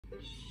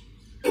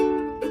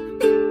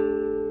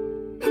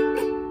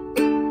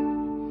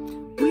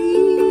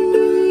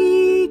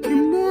We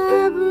can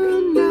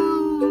never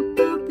know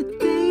about the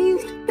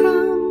days to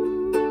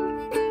come,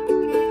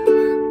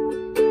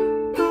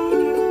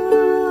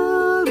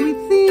 but we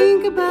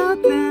think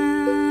about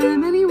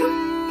them anyway.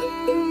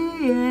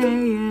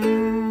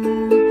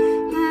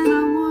 And I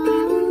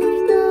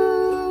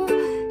wonder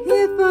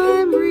if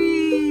I'm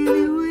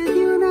really with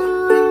you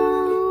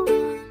now,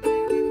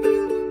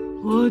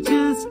 or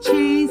just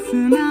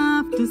chasing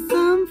after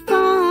some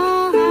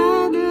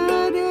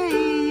finer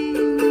day.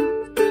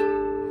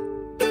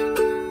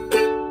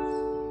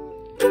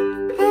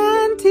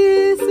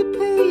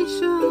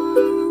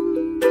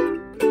 Anticipation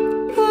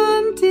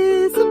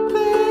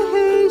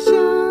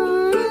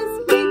is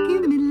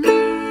making me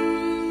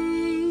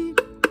late.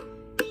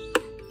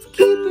 It's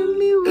keeping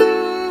me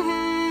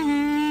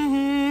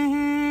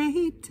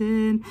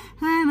waiting,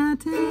 and I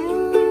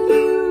tell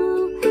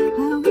you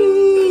how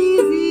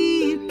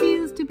easy it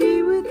feels to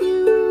be with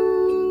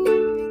you,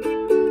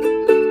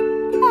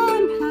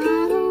 and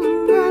how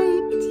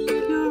right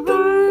your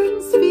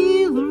arms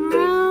feel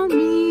around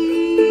me.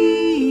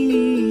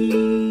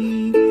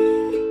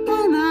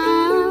 And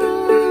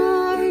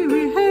I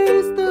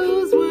rehearsed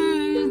those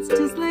words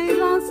just late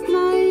last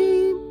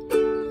night,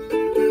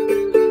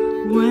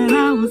 when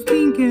I was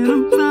thinking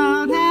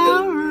about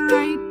how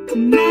right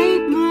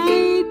tonight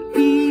might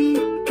be.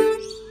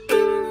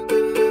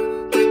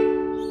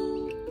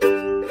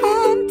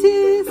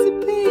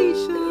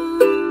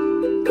 Anticipation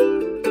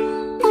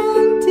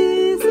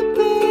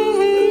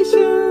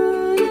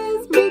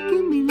is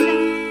making me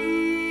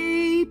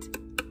late.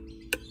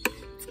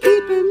 It's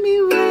keeping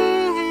me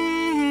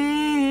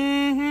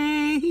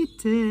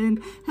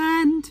waiting,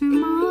 and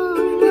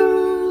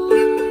tomorrow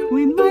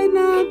we might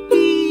not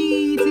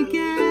be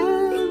together.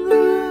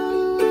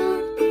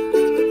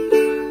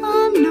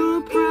 I'm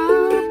no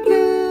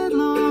prophet,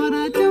 Lord,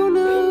 I don't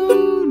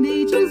know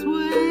nature's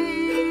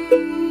ways,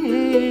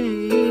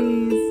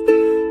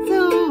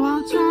 so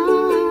I'll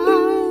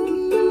try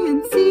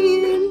and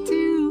see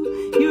into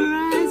your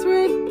eyes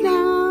right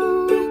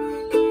now,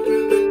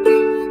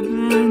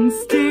 and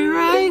stay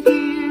right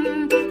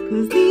here,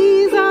 'cause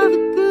these are the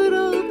good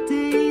old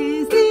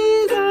days.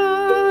 These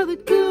are the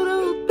good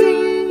old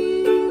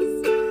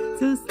days.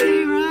 So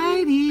stay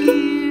right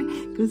here,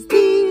 'cause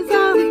these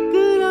are the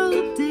good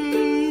old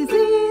days.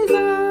 These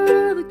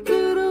are the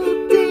good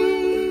old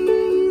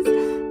days.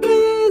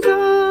 These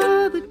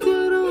are the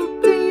good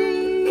old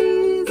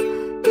days.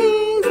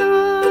 These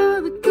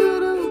are the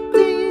good old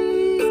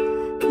days.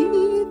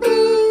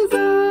 These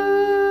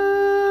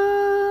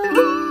are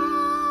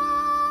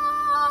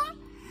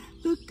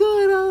the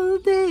good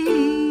old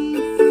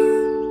days.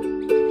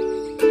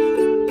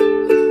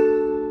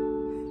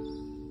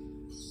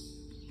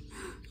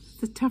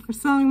 It's a tougher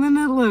song than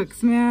it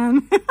looks,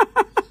 man.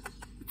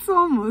 It's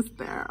almost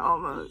there,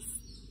 almost.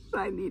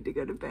 I need to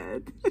go to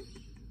bed.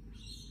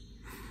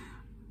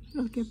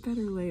 It'll get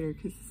better later,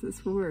 because this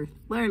is worth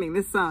learning.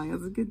 This song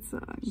is a good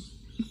song.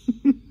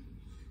 It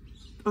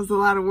was a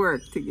lot of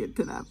work to get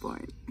to that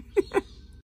point.